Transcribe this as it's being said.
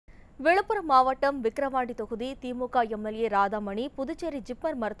விழுப்புரம் மாவட்டம் விக்கிரவாண்டி தொகுதி திமுக எம்எல்ஏ ராதாமணி புதுச்சேரி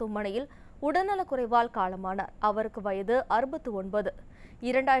ஜிப்மர் மருத்துவமனையில் உடல்நலக்குறைவால் காலமானார். அவருக்கு வயது 69.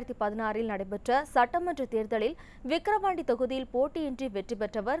 2016இல் நடைபெற்ற சட்டமன்ற தேர்தலில் விக்கிரவாண்டி தொகுதியில் போட்டியின்றி வெற்றி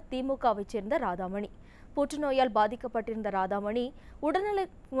பெற்றவர் திமுகவைச் சேர்ந்த ராதாமணி. புற்றுநோயால் பாதிக்கப்பட்டிருந்த ராதாமணி உடல்நிலை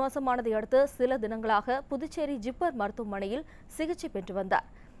மோசமானதை அடுத்து சில தினங்களாக புதுச்சேரி ஜிப்மர் மருத்துவமனையில் சிகிச்சை பெற்று வந்தார்.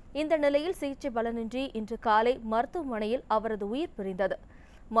 இந்த நிலையில் சிகிச்சை பலனின்றி இன்று காலை மருத்துவமனையில் அவரது உயிர் பிரிந்தது.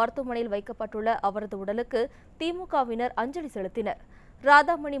 மருத்துவமனையில் வைக்கப்பட்டுள்ள அவரது உடலுக்கு திமுகவினர் அஞ்சலி செலுத்தினர்.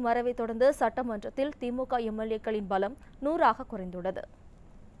 ராதாமணி மறைவை தொடர்ந்து சட்டமன்றத்தில் திமுக எம்எல்ஏக்களின் பலம் 100ஆக குறைந்துள்ளது.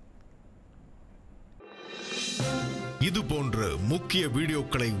 இதுபோன்ற முக்கிய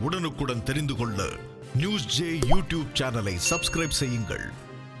வீடியோக்களை உடனுக்குடன் தெரிந்து கொள்ள NewsJ யூடியூப் சேனலை சப்ஸ்கிரைப் செய்யுங்கள்.